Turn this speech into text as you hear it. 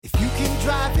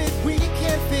drive it, we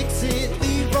can fix it.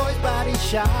 Leroy's Body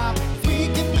Shop. We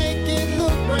can make it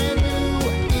look brand new.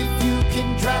 If you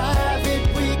can drive it,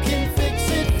 we can fix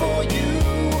it for you.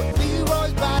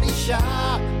 Leroy's Body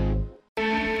Shop.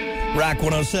 Rock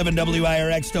 107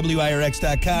 WIRX,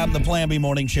 WIRX.com, the Plan B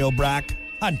Morning Show. Brock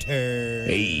Hunter.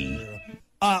 Hey.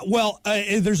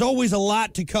 There's always a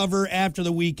lot to cover after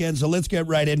the weekend, so let's get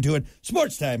right into it.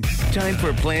 Sports time. Time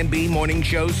for Plan B Morning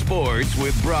Show Sports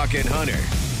with Brock and Hunter.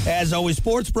 As always,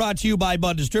 sports brought to you by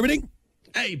Bud Distributing.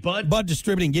 Hey, Bud. Bud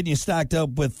Distributing, getting you stocked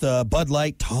up with Bud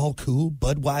Light, Tall, Cool,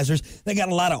 Budweisers. They got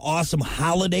a lot of awesome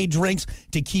holiday drinks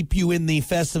to keep you in the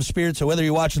festive spirit. So whether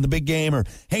you're watching the big game or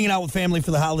hanging out with family for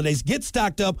the holidays, get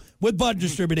stocked up with Bud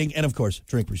Distributing. And, of course,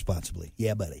 drink responsibly.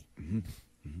 Yeah, buddy. Mm-hmm.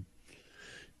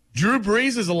 Drew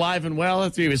Brees is alive and well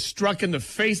after he was struck in the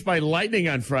face by lightning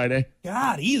on Friday.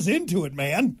 God, he's into it,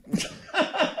 man.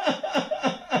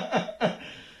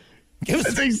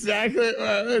 That's exactly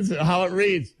that's how it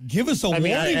reads. Give us a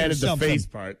warning. I added or something. the face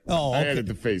part. Oh, okay. I added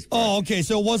the face part. Oh, okay.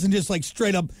 So it wasn't just like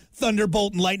straight up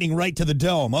thunderbolt and lightning right to the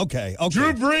dome. Okay.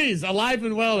 Drew Brees alive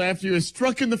and well after he was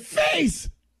struck in the face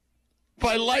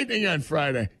by lightning on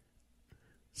Friday.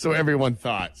 So everyone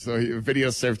thought. So a video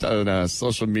surfed on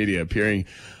social media appearing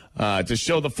to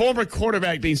show the former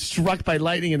quarterback being struck by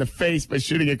lightning in the face by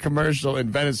shooting a commercial in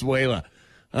Venezuela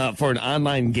for an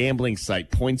online gambling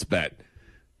site, PointsBet.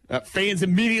 Fans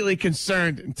immediately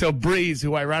concerned until Brees,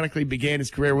 who ironically began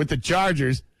his career with the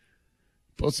Chargers,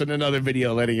 posted another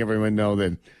video letting everyone know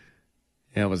that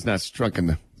he was not struck in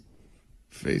the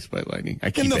face by lightning.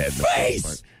 I keep in the adding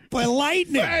face by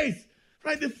lightning. Face!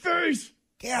 Right in the face!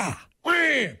 Yeah.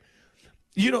 Wham!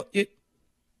 You know,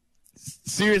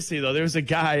 seriously, though, there was a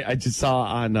guy I just saw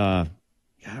on,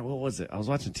 what was it? I was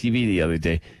watching TV the other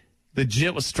day.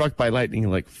 Legit was struck by lightning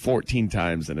like 14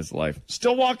 times in his life.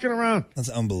 Still walking around. That's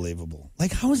unbelievable.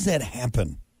 Like, how does that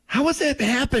happen? How does that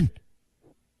happen?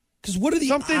 Because what are the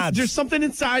odds? There's something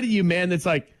inside of you, man, that's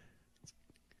like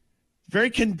very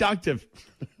conductive.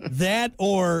 That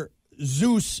or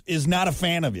Zeus is not a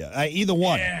fan of you. Either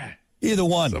one. Yeah. Either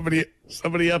one.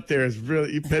 Somebody up there is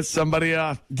really, you pissed somebody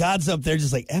off. God's up there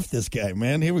just like, F this guy,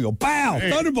 man. Here we go. Bow,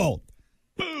 hey. Thunderbolt.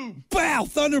 Boom. Bow,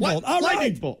 Thunderbolt. All right.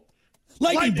 Lightning bolt.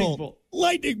 Lightning bolt.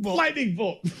 Lightning bolt. Lightning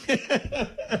bolt.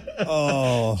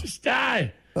 Oh. Just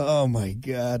die. Oh, my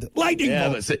God. Lightning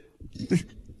bolt.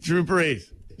 Drew Brees.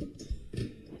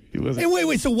 Hey,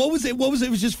 wait. So what was it? It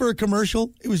was just for a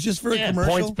commercial? It was just for a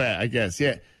commercial? PointsBet, I guess.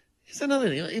 Yeah. Here's another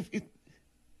thing. If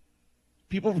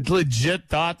people legit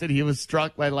thought that he was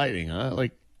struck by lightning, huh?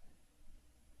 Like,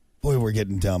 boy, we're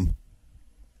getting dumb.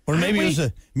 Or maybe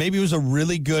it was a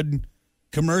really good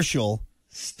commercial.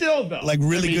 Still, though. Like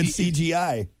really good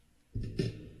CGI.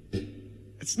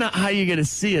 It's not how you're going to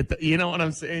see it. You know what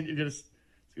I'm saying? It's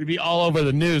going to be all over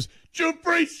the news. Drew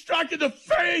Brees struck in the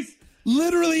face.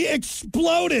 Literally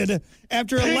exploded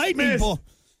after a lightning bolt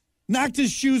knocked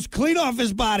his shoes clean off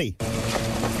his body.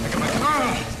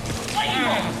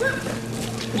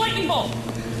 Lightning bolt!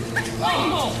 Lightning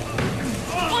bolt!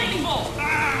 Lightning bolt!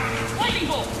 Lightning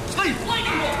bolt! Sleep!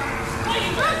 Lightning bolt!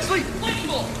 Lightning bolt! Sleep! Lightning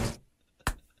bolt!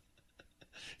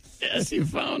 Yes, you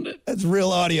found it. That's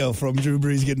real audio from Drew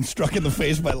Brees getting struck in the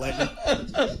face by lightning.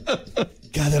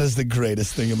 God, that is the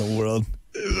greatest thing in the world.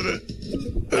 Isn't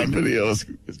it? That video is...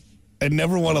 I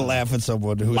never want to laugh at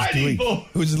someone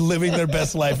who's living their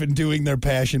best life and doing their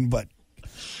passion, but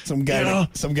some guy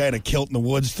in a kilt in the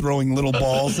woods throwing little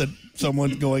balls at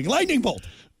someone going, lightning bolt.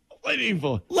 Lightning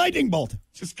bolt. Lightning bolt.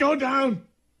 Just go down.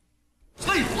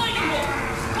 Sleep. Lightning bolt.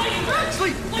 Lightning bolt.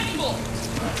 Sleep. Lightning bolt.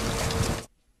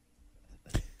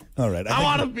 All right. I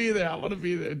want to be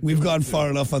there. We've gone far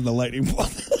enough on the lightning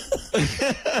bolt.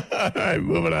 All right,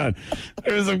 moving on.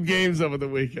 There were some games over the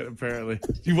weekend, apparently.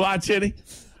 Did you watch any?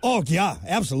 Oh, yeah,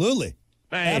 absolutely.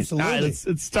 Man, absolutely. All right,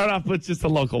 let's start off with just the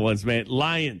local ones, man.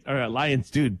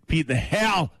 Lions, dude, beat the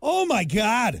hell. Oh, my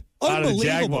God. Unbelievable. Out of the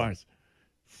Jaguars.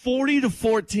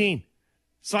 40-14.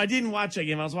 So I didn't watch that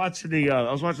game. I was watching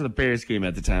the Bears game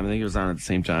at the time. I think it was on at the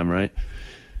same time, right?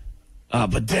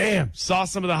 But damn, saw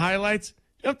some of the highlights.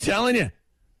 I'm telling you,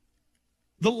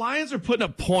 the Lions are putting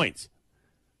up points.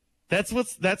 That's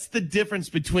the difference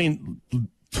between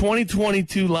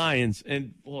 2022 Lions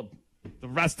and the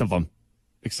rest of them,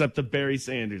 except the Barry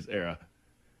Sanders era.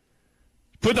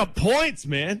 Putting up points,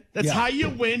 man. That's how you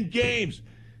win games.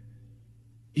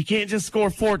 You can't just score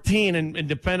 14 and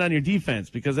depend on your defense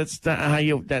because that's not how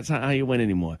you win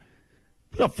anymore.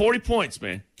 Put up 40 points,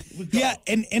 man. Yeah,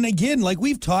 and again, like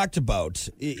we've talked about,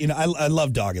 I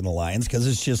love dogging the Lions because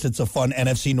it's a fun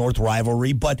NFC North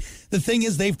rivalry. But the thing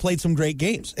is, they've played some great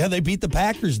games. They beat the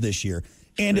Packers this year.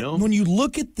 And when you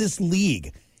look at this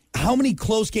league, how many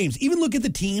close games. Even look at the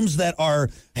teams that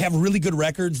have really good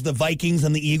records, the Vikings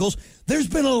and the Eagles. There's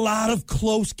been a lot of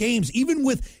close games, even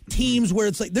with teams where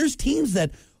it's like there's teams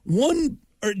that won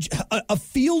or a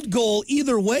field goal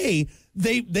either way,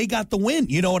 they got the win.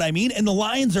 You know what I mean? And the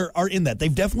Lions are in that.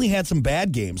 They've definitely had some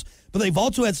bad games, but they've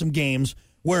also had some games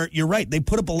where you're right. They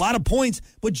put up a lot of points,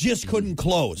 but just couldn't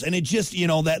close. And it just,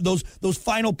 that those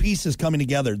final pieces coming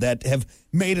together that have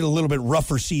made it a little bit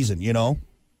rougher season,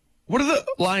 What are the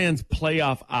Lions'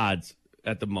 playoff odds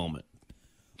at the moment?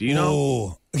 Do you know?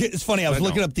 Oh, it's funny. I was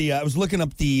looking up the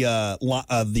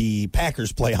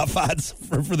Packers playoff odds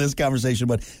for this conversation,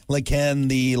 but can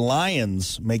the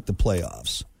Lions make the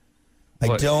playoffs?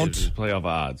 I don't. Playoff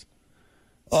odds.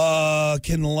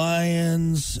 Can the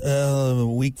Lions,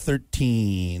 week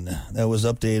 13, that was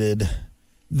updated,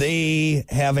 they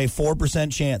have a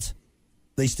 4% chance.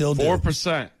 They still do.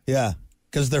 4%? Yeah,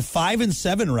 because they're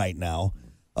 5-7 right now.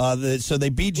 So they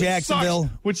beat Jacksonville.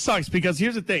 Which sucks, because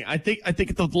here's the thing. I think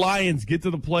if the Lions get to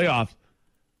the playoffs,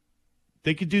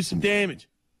 they could do some damage.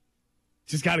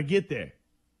 Just got to get there.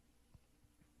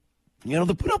 They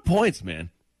put up points, man.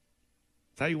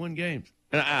 That's how you win games.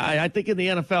 And I think in the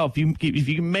NFL, if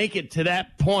you can make it to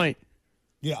that point,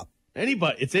 yeah,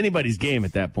 it's anybody's game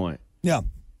at that point. Yeah,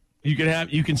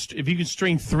 if you can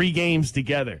string 3 games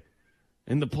together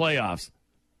in the playoffs,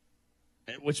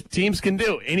 which teams can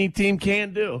do, any team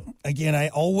can do. Again, I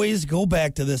always go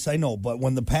back to this. I know, but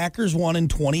when the Packers won in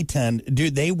 2010,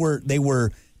 dude, they were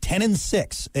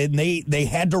 10-6, and they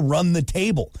had to run the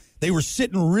table. They were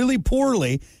sitting really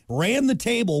poorly, ran the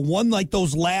table, won like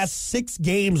those last 6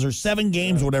 games or 7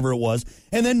 games, whatever it was,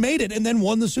 and then made it and then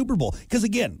won the Super Bowl. Because,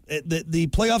 again, the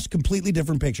playoffs, completely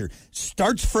different picture.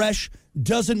 Starts fresh.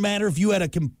 Doesn't matter if you had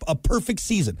a perfect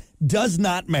season. Does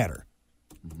not matter.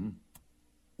 Mm-hmm.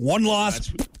 One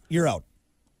loss, you're out.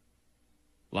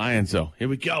 Lions, though. Here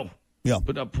we go. Yeah.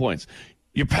 Put up points.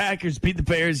 Your Packers beat the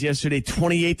Bears yesterday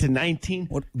 28-19.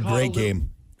 What great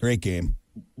game. Great game.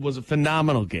 Was a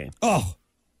phenomenal game. Oh.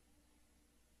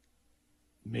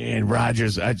 Man,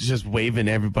 Rodgers, just waving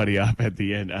everybody up at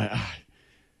the end.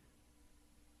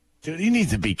 Dude, he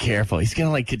needs to be careful. He's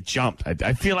going to get jumped.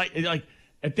 I feel like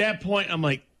at that point, I'm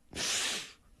like,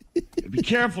 be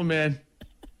careful, man.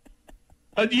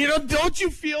 Don't you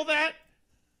feel that?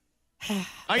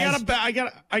 I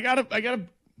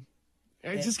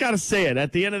just gotta say it.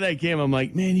 At the end of that game, I'm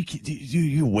like, man,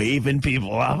 you waving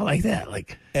people off like that,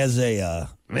 as a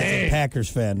Packers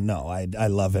fan. No, I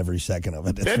love every second of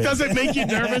it. That doesn't make you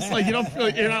nervous. You don't feel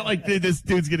you're not like this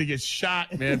dude's gonna get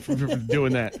shot, man, for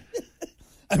doing that.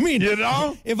 I mean,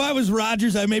 if I was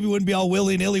Rodgers, I maybe wouldn't be all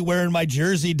willy-nilly wearing my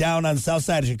jersey down on the south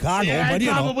side of Chicago. Yeah, but, I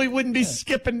probably wouldn't be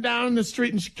skipping down the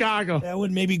street in Chicago. I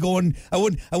wouldn't maybe I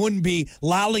wouldn't be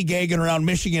lollygagging around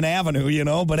Michigan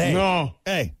Avenue, But hey, no.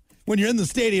 Hey, when you're in the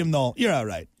stadium, though, you're all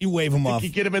right. You wave them off. You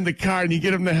get them in the car and you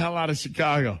get them the hell out of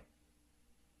Chicago.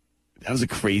 That was a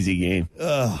crazy game.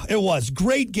 It was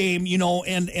great game,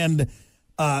 and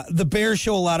the Bears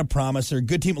show a lot of promise. They're a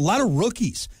good team. A lot of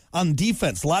rookies on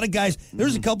defense. A lot of guys.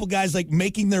 There's a couple guys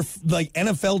making their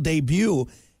NFL debut,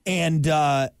 and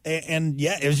yeah,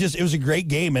 it was a great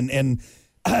game. And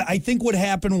I think what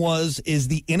happened is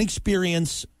the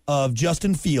inexperience of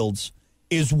Justin Fields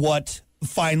is what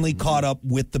finally caught up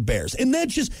with the Bears, and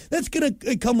that's gonna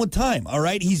come with time. All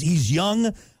right, he's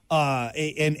young.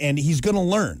 And he's going to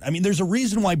learn. I mean, there's a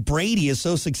reason why Brady is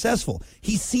so successful.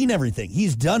 He's seen everything.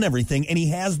 He's done everything, and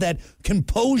he has that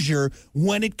composure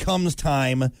when it comes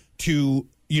time to,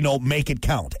 make it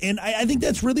count. And I think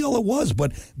that's really all it was.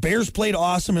 But Bears played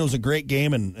awesome. It was a great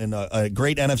game and a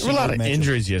great NFC. There were a lot of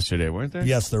injuries yesterday, weren't there?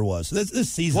 Yes, there was.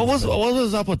 This season. What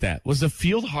was up with that? Was the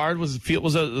field hard? Was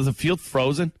the field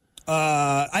frozen?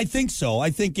 I think so. I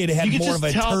think it had more of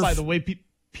a tell turf. By the way,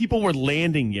 people were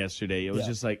landing yesterday. It was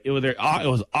just it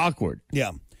was awkward.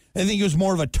 Yeah. I think it was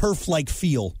more of a turf-like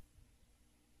feel.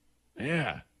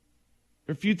 Yeah. There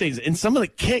are a few things. And some of the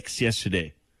kicks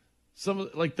yesterday, some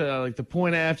of the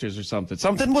point afters or something.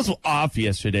 Something was off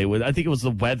yesterday. I think it was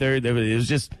the weather. It was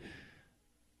just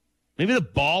maybe the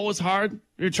ball was hard.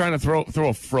 You're trying to throw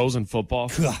a frozen football.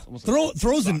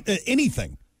 Frozen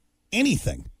anything.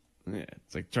 Yeah,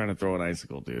 it's like trying to throw an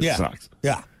icicle, dude. Yeah. It sucks.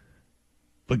 Yeah.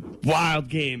 But wild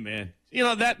game, man.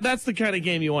 That's the kind of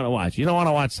game you want to watch. You don't want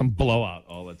to watch some blowout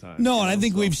all the time. No, and I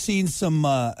think we've seen some.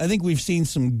 I think we've seen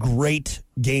some great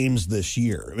games this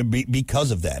year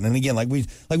because of that. And again, like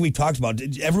we talked about,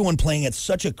 everyone playing at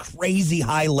such a crazy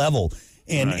high level,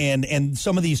 and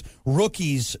some of these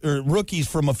rookies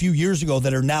from a few years ago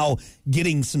that are now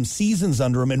getting some seasons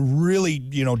under them and really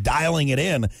dialing it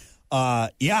in.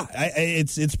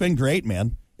 It's been great,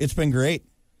 man. It's been great.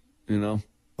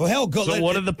 Well, hell, go. So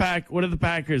what are the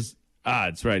Packers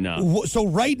odds right now? So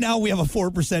right now we have a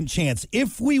 4% chance.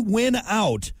 If we win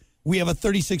out, we have a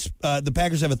 36. The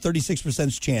Packers have a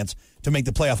 36% chance to make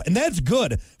the playoff, and that's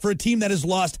good for a team that has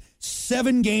lost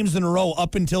 7 games in a row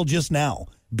up until just now,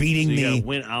 beating So you the gotta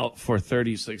win out for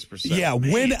 36%. Yeah,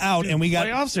 win out, and we got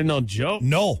playoffs are no joke.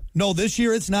 No, this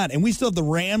year it's not, and we still have the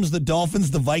Rams, the Dolphins,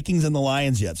 the Vikings, and the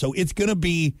Lions yet. So it's going to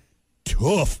be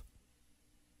tough.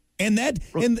 And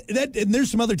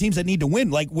there's some other teams that need to win.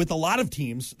 Like with a lot of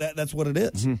teams, that's what it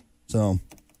is. Mm-hmm. So,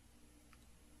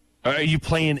 Are you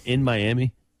playing in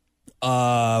Miami?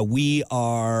 we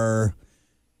are.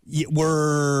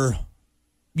 Yes,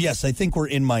 I think we're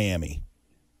in Miami.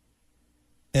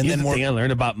 And Here's then the thing I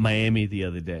learned about Miami the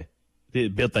other day. They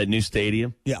built that new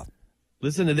stadium. Yeah.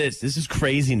 Listen to this. This is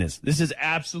craziness. This is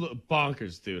absolute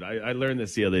bonkers, dude. I learned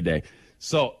this the other day.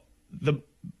 So the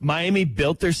Miami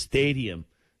built their stadium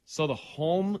so the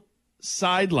home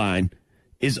sideline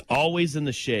is always in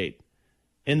the shade,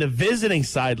 and the visiting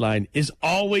sideline is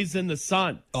always in the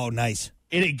sun. Oh, nice.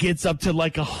 And it gets up to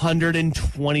like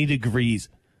 120 degrees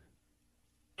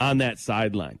on that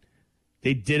sideline.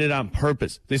 They did it on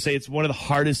purpose. They say it's one of the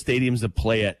hardest stadiums to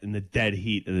play at in the dead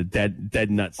heat of the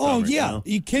dead nut summer. Oh yeah, you know?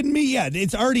 you kidding me? Yeah,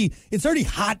 it's already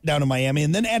hot down in Miami,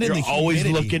 and then add in You're the humidity. always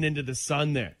looking into the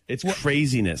sun there. It's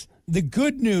craziness. The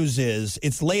good news is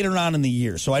it's later on in the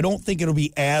year, so I don't think it'll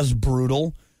be as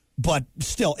brutal. But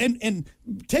still, and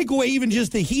take away even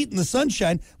just the heat and the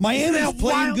sunshine, Miami's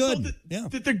playing good.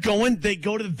 That they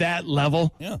go to that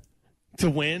level. Yeah. To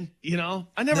win, you know,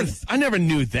 I never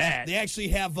knew that. They actually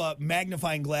have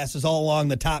magnifying glasses all along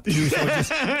the top too. So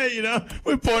just, you know,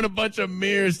 we poured a bunch of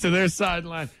mirrors to their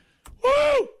sideline.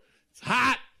 Woo! It's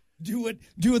hot. do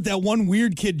it that one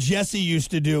weird kid Jesse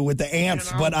used to do with the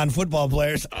ants, but on football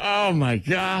players. Oh my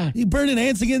God! You burning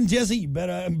ants again, Jesse? You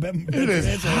better. It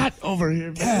is hot over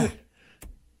here. God.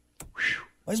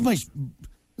 Why's there's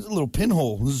a little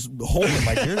pinhole? There's a hole in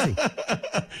my jersey.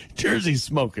 Jersey's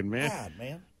smoking, man. God,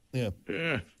 man. Yeah.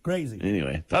 Yeah. Crazy.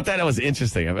 Anyway, thought that was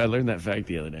interesting. I learned that fact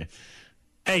the other day.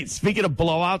 Hey, speaking of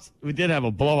blowouts, we did have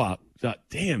a blowout.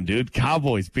 Damn, dude.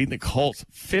 Cowboys beating the Colts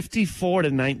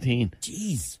 54-19.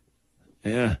 Jeez.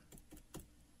 Yeah.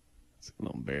 It's a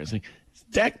little embarrassing. Is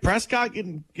Dak Prescott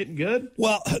getting good?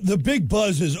 Well, the big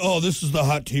buzz is, this is the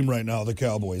hot team right now, the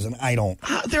Cowboys, and I don't.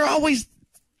 They're always...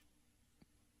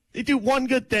 They do one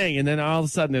good thing, and then all of a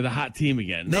sudden they're the hot team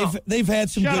again. No. They've had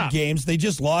some Shut good up. games. They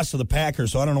just lost to the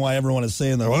Packers, so I don't know why everyone is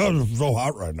saying that. Well, it's so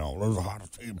hot right now. There's a hot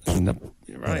team.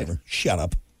 You're right. Whatever. Shut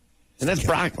up. And that's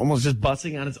Brock almost just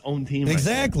busting on his own team.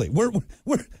 Exactly. We're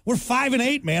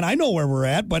 5-8, man. I know where we're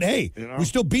at, but hey, we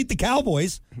still beat the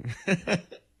Cowboys.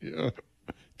 Yeah.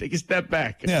 Take a step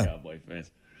back, Yeah. Cowboy fans.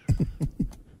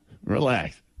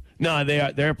 Relax. No,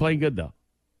 they're playing good though.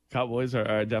 Cowboys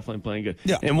are definitely playing good.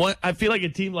 Yeah. And I feel like a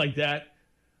team like that,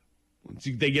 once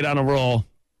they get on a roll,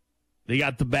 they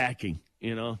got the backing.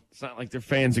 You know, it's not like their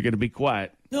fans are going to be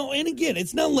quiet. No, and again,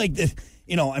 it's not like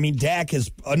Dak has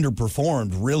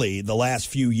underperformed really the last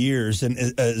few years, and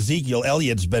Ezekiel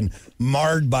Elliott's been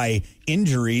marred by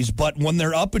injuries. But when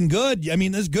they're up and good, I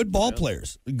mean, there's good ball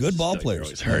players. Good ball They're players.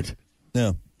 always hurt.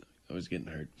 Yeah. Always getting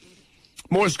hurt.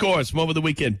 More scores from over the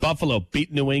weekend. Buffalo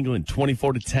beat New England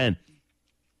 24-10.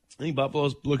 I think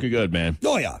Buffalo's looking good, man.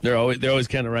 Oh yeah. They're always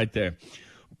kind of right there.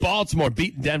 Baltimore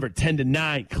beating Denver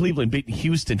 10-9. Cleveland beating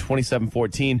Houston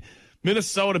 27-14.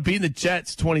 Minnesota beating the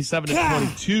Jets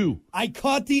 27-22. I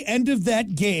caught the end of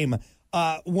that game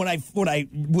when I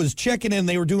was checking in.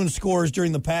 They were doing scores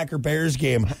during the Packer-Bears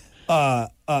game.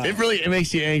 It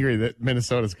makes you angry that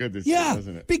Minnesota's good this year,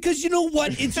 doesn't it? Because you know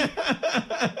what? It's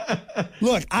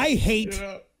look, I hate.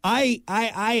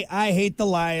 I hate the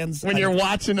Lions. When you're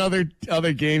watching other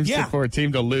games Yeah. for a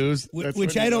team to lose, that's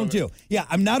which when I you don't know. do. Yeah,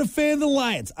 I'm not a fan of the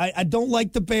Lions. I don't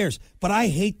like the Bears, but I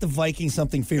hate the Vikings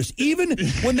something fierce. Even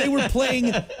when they were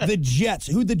playing the Jets,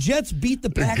 who the Jets beat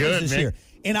the Packers Good, this man. year.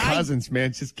 And Cousins,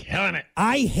 man, just killing it.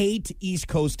 I hate East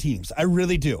Coast teams. I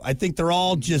really do. I think they're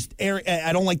all just I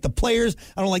don't like the players.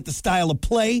 I don't like the style of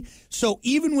play. So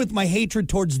even with my hatred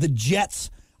towards the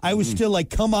Jets, I was still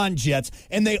like, come on, Jets.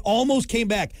 And they almost came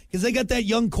back because they got that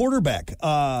young quarterback.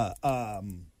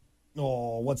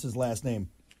 What's his last name?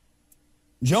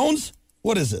 Jones?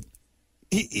 What is it?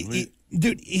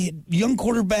 Young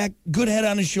quarterback, good head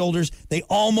on his shoulders. They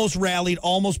almost rallied,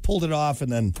 almost pulled it off,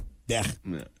 and then,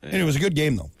 And it was a good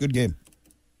game, though. Good game.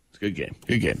 It's a good game.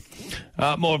 Good game.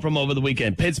 More from over the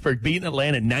weekend. Pittsburgh beating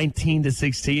Atlanta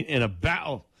 19-16 in a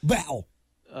battle.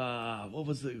 What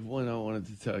was the one I wanted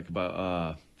to talk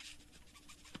about?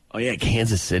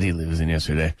 Kansas City losing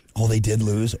yesterday. Oh, they did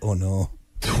lose? Oh, no.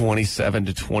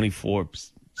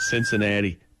 27-24.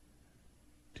 Cincinnati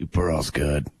Dude, Burrow's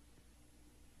good.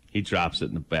 He drops it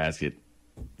in the basket.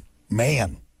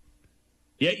 Man.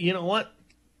 Yeah, you know what?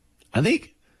 I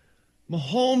think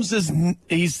Mahomes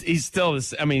he's still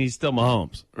this. I mean, he's still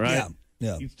Mahomes, right?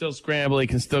 Yeah. He can still scramble. He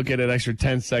can still get an extra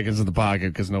 10 seconds in the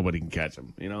pocket because nobody can catch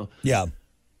him, you know? Yeah.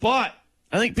 But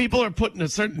I think people are putting a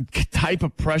certain type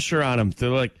of pressure on him. They're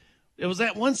like, it was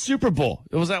that one Super Bowl.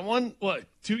 It was that one,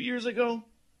 2 years ago?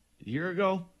 A year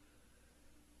ago?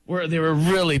 Where they were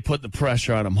really putting the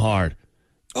pressure on him hard.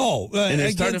 Oh, and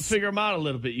they're starting to figure him out a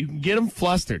little bit. You can get him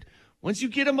flustered. Once you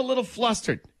get him a little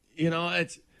flustered, you know,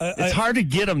 it's hard to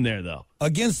get him there, though.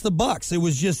 Against the Bucs, it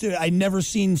was just, I never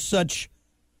seen such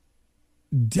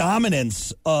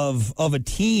dominance of a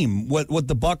team, what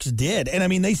the Bucs did. And, I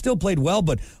mean, they still played well,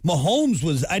 but Mahomes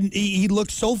was, he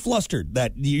looked so flustered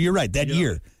that, you're right, that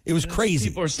year. It was crazy.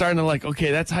 People are starting to like, okay,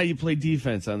 that's how you play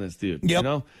defense on this dude. Yep. You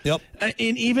know? Yep. And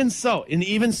even still,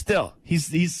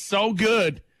 he's so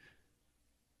good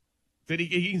that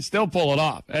he can still pull it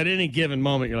off. At any given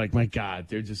moment, you're like, my God,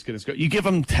 they're just going to score. You give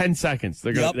them 10 seconds,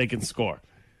 they can score.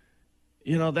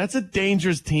 You know, that's a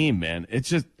dangerous team, man. It's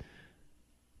just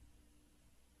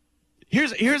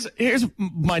here's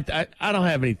my. I don't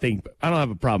have anything. I don't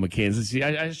have a problem with Kansas City.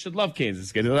 I should love Kansas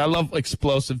City. I love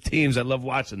explosive teams. I love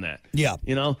watching that. Yeah,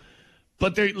 you know,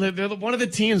 but they're one of the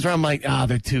teams where I'm like,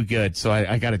 they're too good, so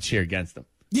I got to cheer against them.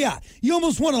 Yeah, you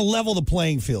almost want to level the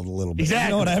playing field a little bit. Exactly.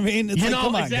 You know what I mean? It's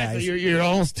come on, exactly. guys. You're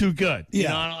almost too good. Yeah. You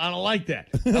know, I don't like that.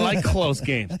 I like close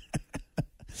games.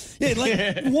 Yeah,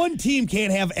 like one team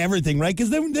can't have everything, right? Because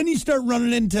then you start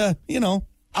running into, you know.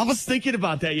 I was thinking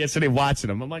about that yesterday watching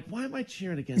them. I'm like, why am I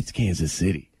cheering against Kansas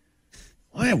City?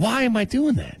 Why am I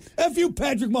doing that? F you,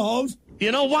 Patrick Mahomes.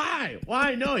 You know why?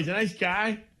 Why? No, he's a nice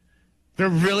guy. They're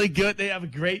really good. They have a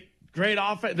great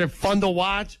offense. They're fun to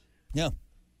watch. Yeah.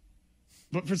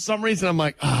 But for some reason, I'm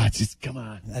like, just come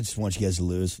on. I just want you guys to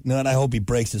lose. No, and I hope he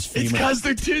breaks his femur. It's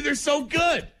because they're so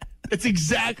good. That's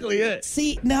exactly it.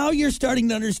 See, now you're starting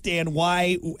to understand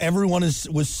why everyone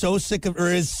was so sick of, or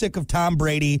is sick of Tom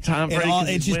Brady. Tom Brady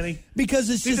is winning. Because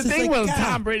it's See, just the thing like, with God.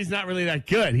 Tom Brady's not really that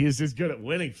good. He's just good at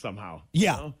winning somehow.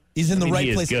 Yeah. You know? He's in the right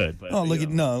he place. Is good, but,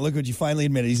 look what you finally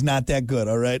admitted. He's not that good,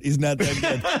 all right? He's not that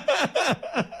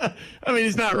good. I mean,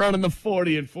 he's not running the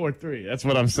 40 and 4.3. That's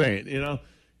what I'm saying, you know?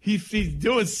 He's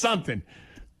doing something.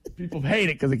 People hate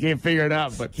it because they can't figure it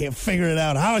out. But can't figure it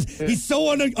out. He's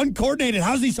so uncoordinated?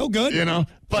 How is he so good? You know?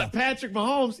 But Patrick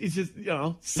Mahomes, he's just,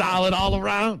 solid all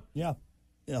around. Yeah.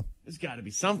 Yeah. There's got to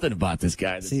be something about this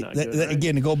guy that's not good. Right?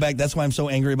 Again, to go back, that's why I'm so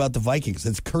angry about the Vikings.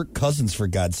 It's Kirk Cousins, for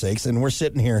God's sakes, and we're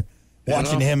sitting here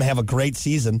watching him have a great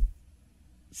season.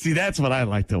 See, that's what I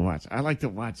like to watch. I like to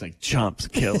watch, like, chumps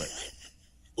kill it.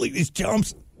 Look at these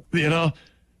chumps. You know?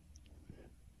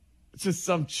 It's just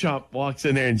some chump walks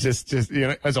in there and just as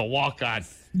a walk-on.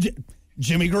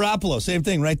 Jimmy Garoppolo, same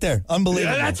thing right there.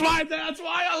 Unbelievable. Yeah, that's why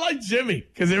I like Jimmy,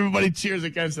 because everybody cheers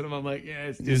against him. I'm like, yeah,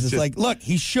 it's just like, look,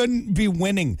 he shouldn't be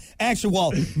winning. Actually,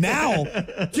 well, now,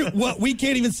 we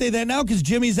can't even say that now because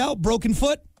Jimmy's out, broken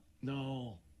foot.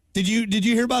 No. Did you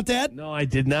hear about that? No, I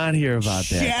did not hear about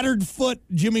that. Shattered foot,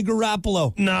 Jimmy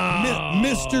Garoppolo. No.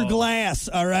 Mr. Glass,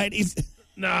 all right?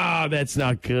 No, that's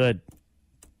not good.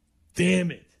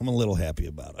 Damn it. I'm a little happy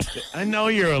about it. I know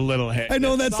you're a little happy. I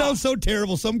know that sounds so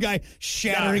terrible. Some guy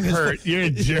shattering his foot. You're a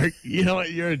jerk. You know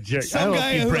what? You're a jerk.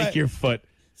 I hope you break your foot.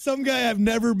 Some guy I've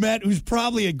never met who's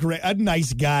probably a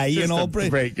nice guy, just a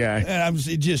great guy. And I'm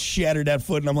just shattered that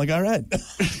foot, and I'm like, all right.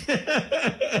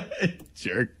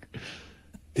 Jerk.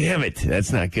 Damn it.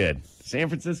 That's not good. San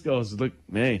Francisco's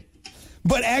man.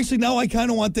 But actually, now I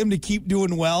kind of want them to keep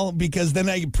doing well because then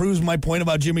it proves my point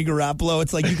about Jimmy Garoppolo.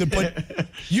 It's like you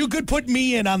could put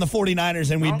me in on the 49ers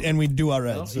and we'd do all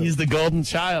right. Well, he's the golden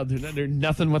child. There's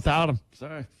nothing without him.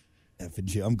 Sorry.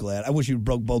 I'm glad. I wish you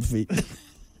broke both feet.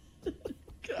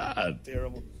 God,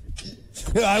 terrible.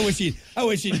 I wish he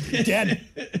dead.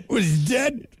 Was he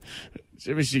dead?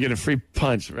 Jimmy should get a free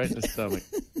punch right in the stomach.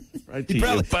 Right to he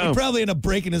you. probably ended up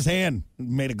breaking his hand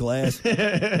made of glass.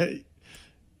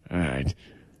 All right.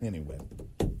 Anyway.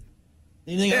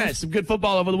 Anything else? Some good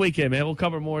football over the weekend, man. We'll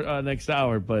cover more next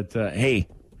hour. But, hey.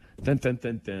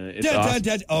 It's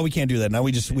awesome. Oh, we can't do that now.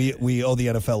 We owe the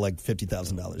NFL like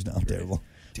 $50,000 now. Terrible.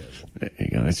 There you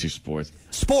go. That's your sports.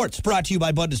 Sports brought to you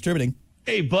by Bud Distributing.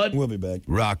 Hey, Bud. We'll be back.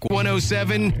 Rock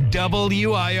 107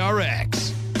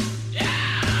 WIRX.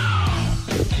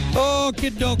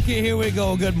 Okie dokie, here we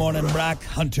go. Good morning, Brock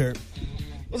Hunter.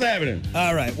 What's happening?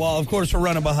 All right. Well, of course, we're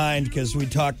running behind because we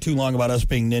talked too long about us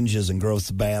being ninjas and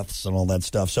growth baths and all that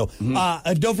stuff. So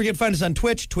don't forget to find us on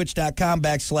Twitch, twitch.com/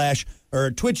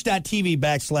 or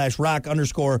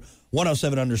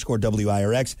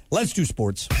twitch.tv/rock_107_WIRX. Let's do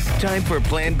sports. Time for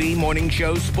Plan B Morning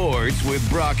Show Sports with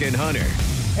Brock and Hunter.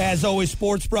 As always,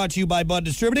 sports brought to you by Bud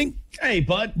Distributing. Hey,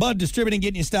 bud. Bud Distributing,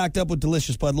 getting you stocked up with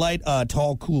delicious Bud Light,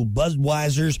 tall, cool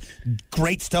Budweisers.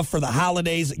 Great stuff for the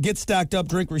holidays. Get stocked up,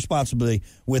 drink responsibly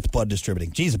with Bud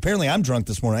Distributing. Geez, apparently I'm drunk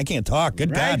this morning. I can't talk.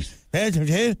 Good Right. God.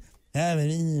 Hey,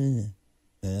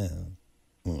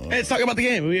 let's talk about the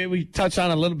game. We touched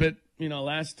on it a little bit,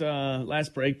 last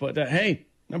break. But, hey,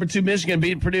 number 2 Michigan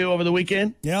beat Purdue over the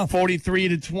weekend. Yeah.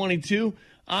 43-22.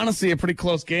 Honestly, a pretty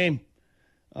close game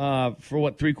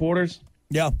for, 3 quarters?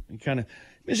 Yeah.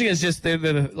 Michigan's just, they're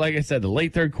like I said, the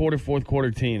late third quarter, fourth quarter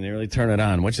team. They really turn it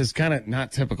on, which is kind of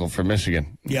not typical for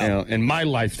Michigan. Yeah. In my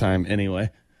lifetime, anyway.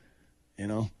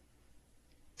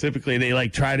 Typically, they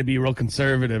try to be real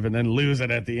conservative and then lose it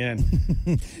at the end.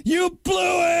 You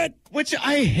blew it! Which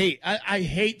I hate. I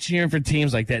hate cheering for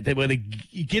teams like that. Where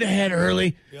you get ahead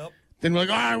early, then we're like,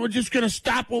 all right, we're just going to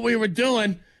stop what we were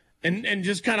doing and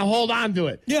just kind of hold on to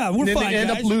it. Yeah, we're and then fine, they end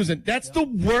guys. up losing. That's the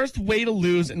worst way to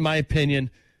lose, in my opinion.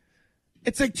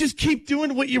 It's like, just keep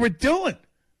doing what you were doing.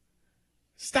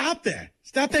 Stop that.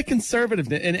 Stop that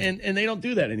conservative. And they don't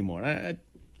do that anymore. I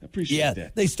appreciate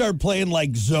that. They start playing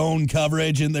like zone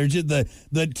coverage, and they're just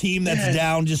the team that's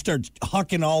down just starts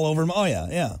hucking all over them. Oh,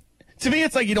 yeah. To me,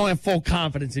 it's like you don't have full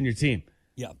confidence in your team.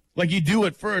 Yeah. Like you do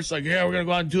it first, like, yeah, we're going to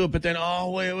go out and do it, but then,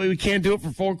 wait, we can't do it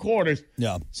for 4 quarters.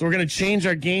 Yeah. So we're going to change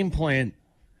our game plan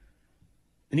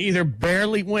and either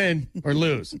barely win or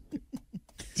lose.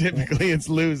 Typically, it's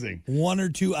losing. One or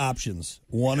two options.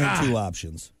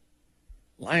 Options.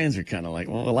 Lions are kind of like,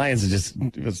 the Lions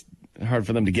it was hard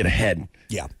for them to get ahead.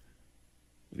 Yeah.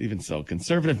 Even so,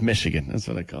 conservative Michigan. That's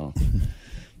what I call them.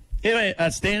 Anyway,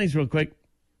 standings real quick.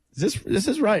 This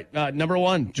is right. Number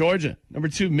 1, Georgia. Number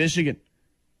 2, Michigan.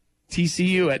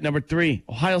 TCU at number 3.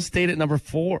 Ohio State at number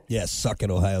 4. Yeah, suck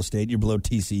it, Ohio State. You're below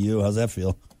TCU. How's that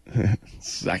feel?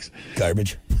 Sucks.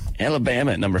 Garbage.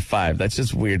 Alabama at number 5. That's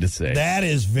just weird to say. That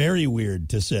is very weird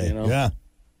to say. Yeah.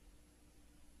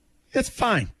 It's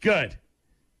fine. Good.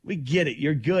 We get it.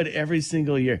 You're good every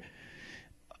single year.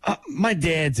 My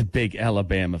dad's a big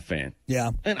Alabama fan.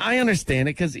 Yeah. And I understand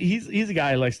it because he's a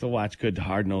guy who likes to watch good,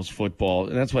 hard-nosed football,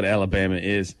 and that's what Alabama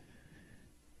is.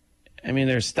 I mean,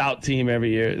 they're a stout team every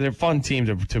year. They're a fun team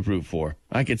to root for.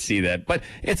 I could see that. But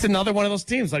it's another one of those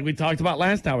teams like we talked about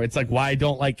last hour. It's like why I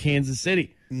don't like Kansas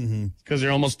City. Because they're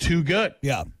almost too good.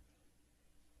 Yeah.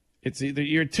 It's either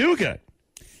you're too good.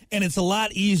 And it's a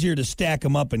lot easier to stack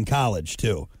them up in college,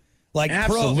 too. Like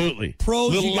Absolutely.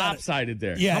 Pros, a little you gotta- lopsided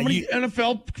there. Yeah, How many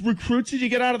NFL recruits did you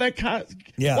get out of that?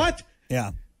 Yeah. What?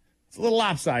 Yeah. It's a little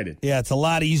lopsided. Yeah, it's a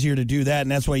lot easier to do that,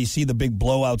 and that's why you see the big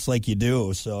blowouts like you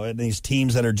do. So, and these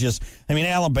teams that are just, I mean,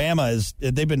 Alabama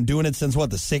they've been doing it since, the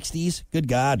 60s? Good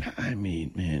God. I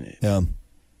mean, man. Yeah.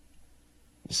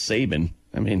 Saban.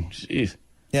 I mean, jeez.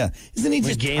 Yeah. Isn't he How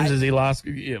many just games has he lost?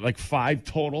 Yeah, like 5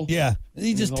 total? Yeah. Is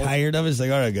he just tired of it? He's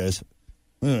like, all right, guys.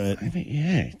 All right. I mean,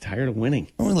 yeah, tired of winning.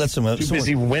 I'm going to let Too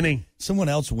busy winning. someone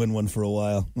else win one for a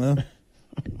while. Well,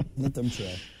 let them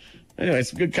try. Anyway,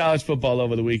 some good college football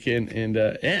over the weekend, and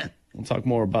we'll talk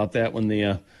more about that when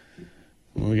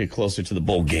we get closer to the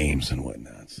bowl games and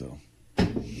whatnot. So,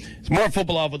 it's more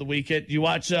football over the weekend. You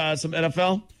watch some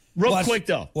NFL? Real quick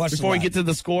though, before we get to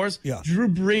the scores. Yeah. Drew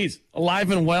Brees alive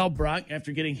and well, Brock,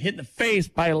 after getting hit in the face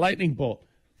by a lightning bolt.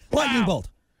 Lightning Wow. bolt.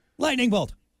 Lightning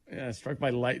bolt. Yeah, struck by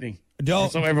lightning.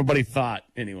 Don't- So everybody thought,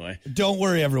 anyway. Don't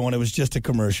worry, everyone. It was just a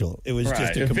commercial. It was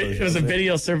just a commercial. It was a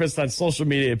video surfaced on social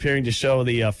media appearing to show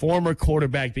the former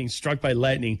quarterback being struck by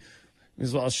lightning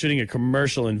as well as shooting a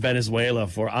commercial in Venezuela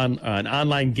for an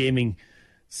online gaming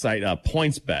site,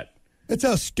 PointsBet. That's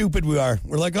how stupid we are.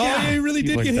 We're like, Yeah. he really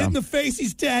did People are get hit in dumb. the face.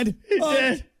 He's dead. He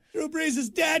did. Drew Brees is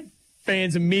dead.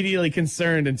 Fans immediately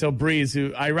concerned until Brees,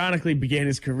 who ironically began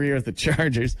his career at the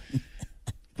Chargers,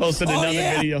 posted another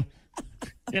video.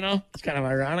 It's kind of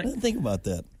ironic. I didn't think about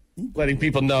that. Letting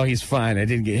people know he's fine. I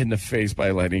didn't get hit in the face by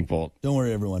a lightning bolt. Don't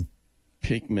worry, everyone.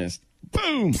 Peak missed.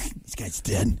 Boom. This guy's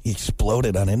dead. He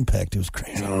exploded on impact. It was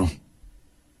crazy.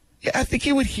 Yeah, I think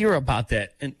you would hear about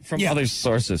that from Yeah. other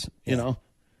sources, you know?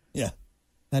 Yeah.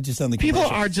 Not just on the People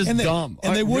commercial. are just and they, dumb.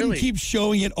 And they wouldn't Really. keep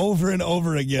showing it over and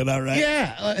over again, all right?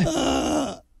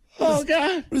 Yeah. Oh,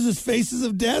 God. What is this, Faces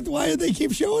of Death? Why did they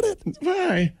keep showing it?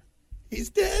 Why? He's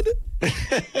dead.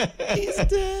 He's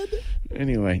dead.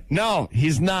 Anyway, no,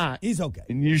 he's not. He's okay.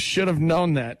 And you should have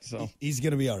known that, so He's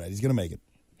going to be all right. He's going to make it.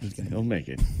 he'll make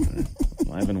it.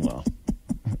 Alive and well.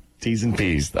 T's and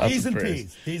P's. Thoughts T's and prayers.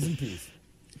 P's. T's and P's.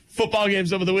 Football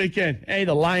games over the weekend. Hey,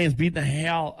 the Lions beat the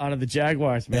hell out of the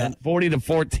Jaguars, man. Yeah.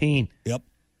 40-14. Yep.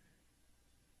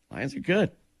 Lions are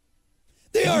good.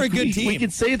 They are a good team. We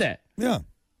can say that. Yeah.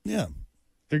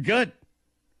 They're good.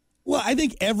 Well, I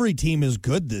think every team is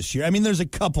good this year. I mean, there's a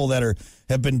couple that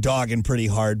have been dogging pretty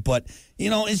hard, but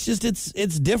it's just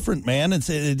it's different, man.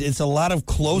 It's a lot of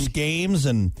close games,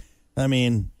 and I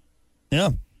mean, yeah,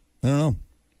 I don't know.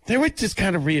 They were just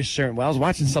kind of reassuring. Well, I was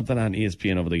watching something on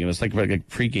ESPN over the game. It was like a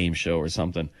pregame show or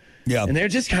something. Yeah, and they're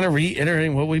just kind of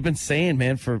reiterating what we've been saying,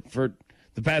 man, for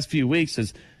the past few weeks.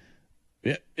 Is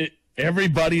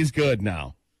everybody's good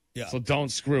now, so don't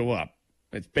screw up.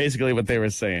 It's basically what they were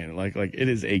saying. Like it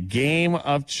is a game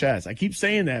of chess. I keep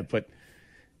saying that, but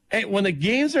hey, when the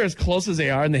games are as close as they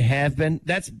are and they have been,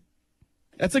 that's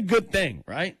a good thing,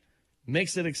 right?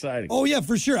 Makes it exciting. Oh yeah,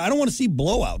 for sure. I don't want to see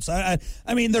blowouts.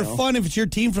 I mean, they're fun if it's your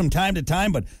team from time to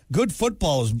time, but good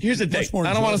football is Here's the thing. much more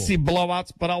I don't want to see enjoyable.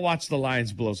 blowouts, but I'll watch the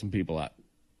Lions blow some people out.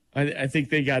 I think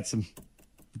they got some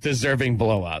deserving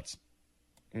blowouts.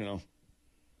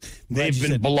 They've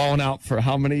been blown out for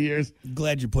how many years?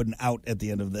 Glad you're putting out at the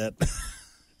end of that.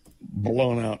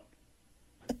 Blown out.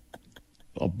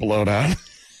 All blown out.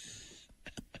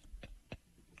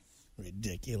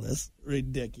 Ridiculous.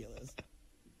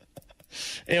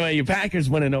 Anyway, your Packers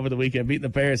winning over the weekend, beating the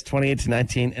Bears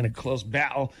 28-19 in a close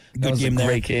battle. That Good was game a there.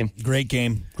 great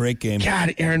game. Great game.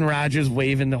 God, Aaron Rodgers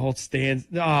waving the whole stands.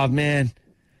 Oh, man.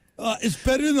 It's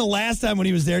better than the last time when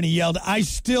he was there and he yelled, "I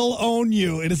still own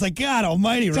you." And it's like, God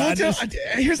almighty, Rodgers.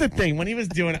 Here's the thing. When he was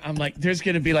doing it, I'm like, there's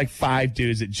going to be like 5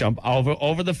 dudes that jump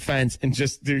over the fence and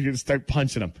they're going to start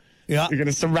punching him. Yeah. You're going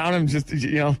to surround him, just,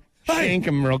 shank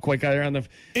him real quick out there on the.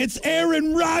 It's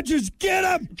Aaron Rodgers. Get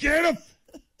him. Get him.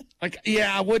 Like,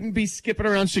 yeah, I wouldn't be skipping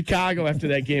around Chicago after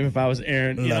that game if I was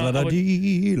Aaron. Get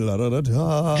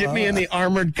me in the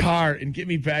armored car and get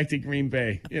me back to Green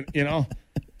Bay.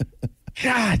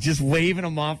 God, just waving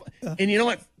them off. And you know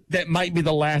what? That might be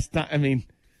the last time. I mean,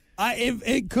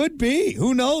 it could be.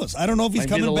 Who knows? I don't know if he's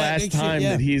coming the back last next year. time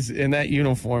Yeah. that he's in that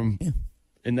uniform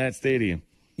in that stadium.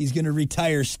 He's going to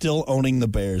retire still owning the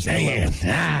Bears. Man,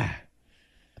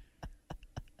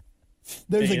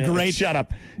 There's a great shut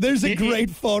up. There's a great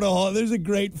photo. There's a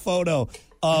great photo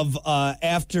of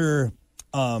after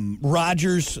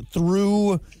Rodgers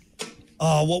threw.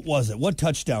 What was it? What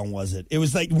touchdown was it? It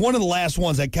was like one of the last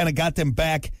ones that kind of got them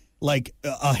back like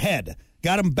ahead.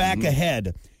 Got them back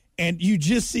ahead, and you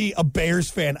just see a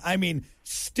Bears fan. I mean,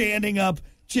 standing up,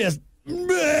 just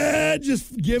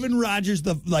giving Rodgers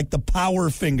the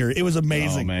power finger. It was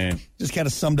amazing. Oh man, just kind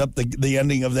of summed up the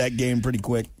ending of that game pretty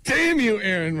quick. Damn you,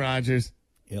 Aaron Rodgers.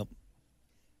 Yep.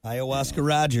 Ayahuasca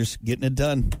Rodgers getting it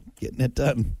done.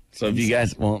 So if you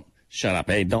guys won't shut up,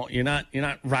 hey, you're not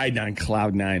riding on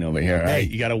cloud 9 over here. All right,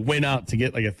 you got to win out to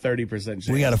get like a 30% chance.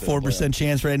 We got a 4%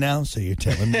 chance right now, so you're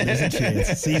telling me there's a chance.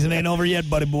 Season ain't over yet,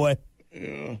 buddy boy.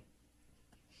 Yeah.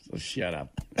 So shut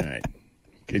up. All right.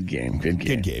 Good game. Good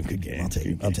game.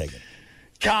 I'll take it.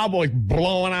 Cowboys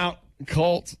blowing out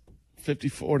Colts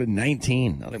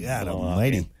 54-19. God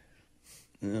almighty.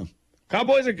 Yeah.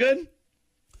 Cowboys are good.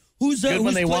 Who's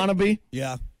when they want to be?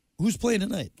 Yeah. Who's playing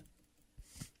tonight?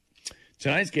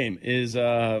 Tonight's game is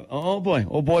oh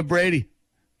boy Brady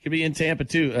could be in Tampa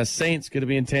too. Saints going to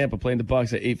be in Tampa playing the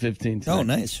Bucs at 8:15 tonight. Oh,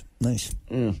 nice.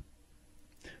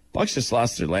 Bucs just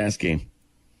lost their last game.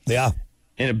 Yeah.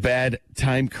 In a bad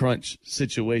time crunch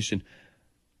situation.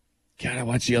 God, I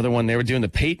watched the other one. They were doing the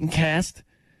Peyton cast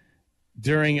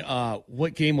during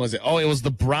what game was it? Oh, it was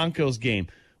the Broncos game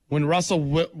when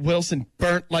Russell Wilson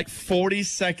burnt like 40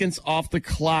 seconds off the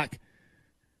clock.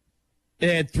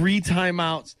 They had 3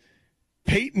 timeouts.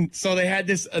 Peyton, so they had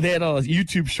a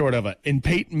YouTube short of it, and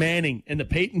Peyton Manning in the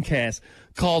Peyton cast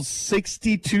called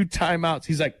 62 timeouts.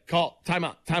 He's like, call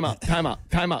timeout. Call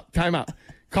it, timeout,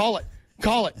 call it,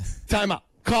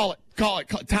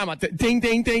 timeout, ding,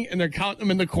 ding, ding, and they're counting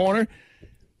them in the corner.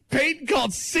 Peyton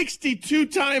called 62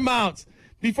 timeouts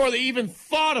before they even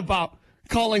thought about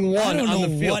calling one on the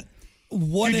field.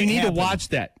 What Dude, you need to watch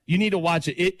that. You need to watch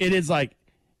it. It is like,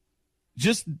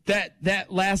 just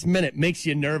that last minute makes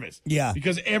you nervous. Yeah.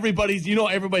 Because everybody's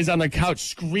on their couch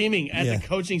screaming at the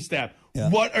coaching staff. Yeah.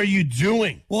 What are you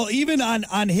doing? Well, even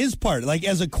on his part, like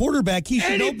as a quarterback, he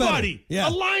should know better. Anybody, Yeah. a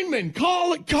lineman,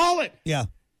 call it. Yeah.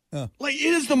 Like,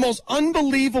 it is the most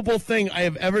unbelievable thing I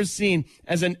have ever seen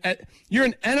you're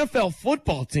an NFL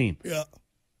football team. Yeah.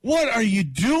 What are you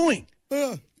doing?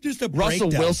 Just a Russell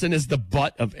breakdown. Wilson is the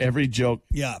butt of every joke.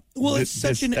 Yeah. Well, it's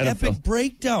such an epic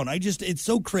breakdown. it's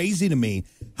so crazy to me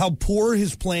how poor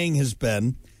his playing has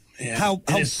been. Yeah. How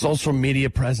his social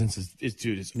media presence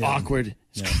is awkward.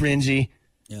 It's cringy.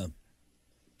 Yeah.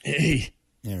 Hey.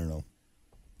 I don't know.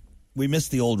 We miss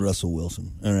the old Russell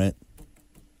Wilson. All right.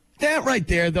 That right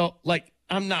there, though, like,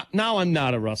 I'm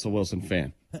not a Russell Wilson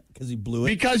fan. Because he blew it.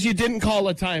 Because you didn't call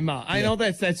a timeout. I know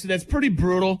that's pretty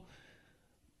brutal.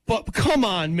 But come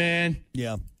on, man.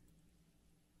 Yeah.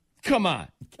 Come on.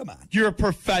 You're a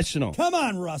professional. Come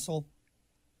on, Russell.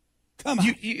 Come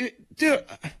on. Dude,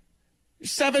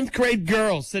 7th grade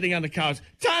girls sitting on the couch.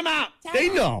 Timeout. They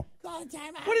know. Call a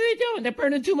timeout. What are they doing? They're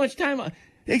burning too much time.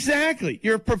 Exactly.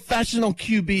 You're a professional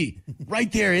QB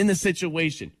right there in the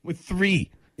situation with 3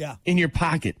 in your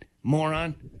pocket.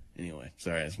 Moron. Anyway,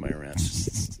 sorry, that's my rant.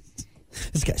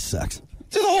 This guy sucks.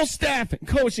 To the whole staff and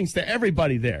coaching staff,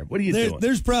 everybody there. What are you doing?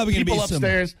 There's probably going to be people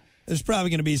upstairs. There's probably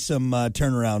going to be some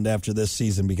turnaround after this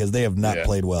season because they have not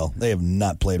played well. They have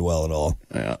not played well at all.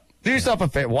 Yeah. Do yourself a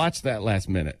favor. Watch that last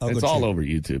minute. It's all over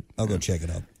YouTube. I'll go check it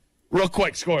out. Real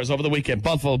quick scores over the weekend.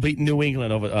 Buffalo beating New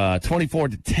England over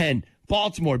 24-10.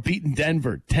 Baltimore beating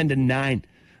Denver 10-9.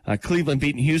 Cleveland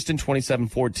beating Houston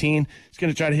 27-14. It's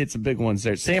going to try to hit some big ones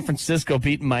there. San Francisco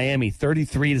beating Miami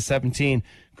 33-17.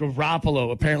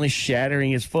 Garoppolo apparently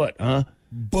shattering his foot, huh?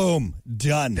 Boom.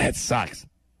 Done. That sucks.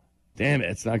 Damn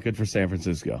it. It's not good for San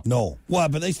Francisco. No. Well,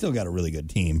 but they still got a really good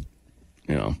team.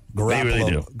 You know, Garoppolo, they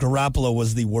really do. Garoppolo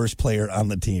was the worst player on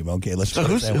the team. Okay, let's. So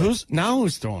who's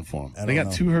throwing for him? They got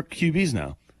know. 2 QBs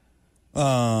now.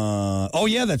 Oh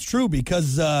yeah, that's true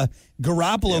because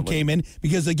Garoppolo came in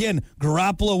because again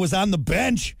Garoppolo was on the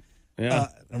bench. Yeah,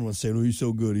 everyone's saying, "Oh, he's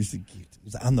so good." He's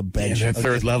on the bench. Yeah,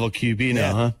 third level QB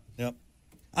now, huh? Yep.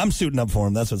 I'm suiting up for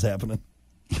him. That's what's happening.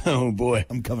 Oh boy,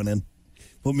 I'm coming in.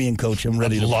 Put me in, coach. I'm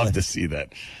ready. I'd to love play. to see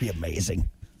that. Be amazing.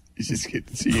 You just get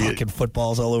fucking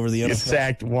footballs all over the NFL. You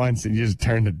sacked once and you just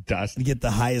turn to dust. You get the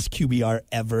highest QBR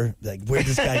ever. Like where'd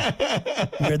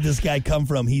this guy come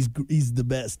from? He's the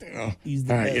best. He's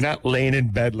the all right, best. you're not laying in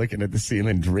bed looking at the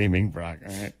ceiling dreaming, Brock.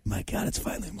 All right. My God, it's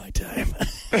finally my time.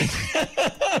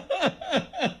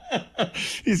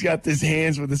 He's got his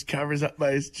hands with his covers up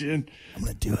by his chin. I'm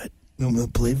gonna do it. I'm gonna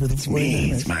play for the 49ers.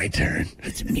 Me. It's my turn.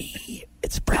 It's me.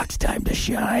 It's Brock's time to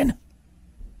shine.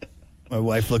 My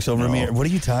wife looks over at me. What are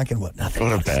you talking about? Nothing.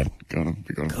 Go to bed. Go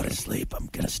to sleep. I'm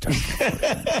gonna start. Love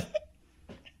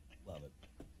it.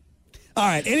 All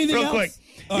right. Anything real else?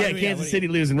 Quick. Kansas City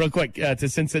losing real quick to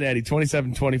Cincinnati,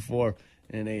 27-24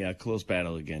 in a close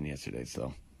battle again yesterday.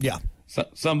 So yeah,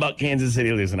 something about Kansas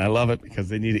City losing. I love it because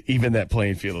they need to even that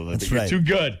playing field. That's right. Too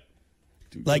good.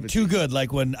 Too good.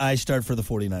 Like when I start for the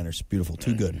 49ers. Beautiful.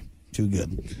 Too good. Too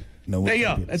good. No. There you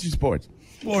go. That's your sports.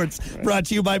 Sports brought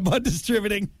to you by Bud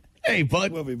Distributing. Hey,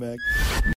 Bud. We'll be back.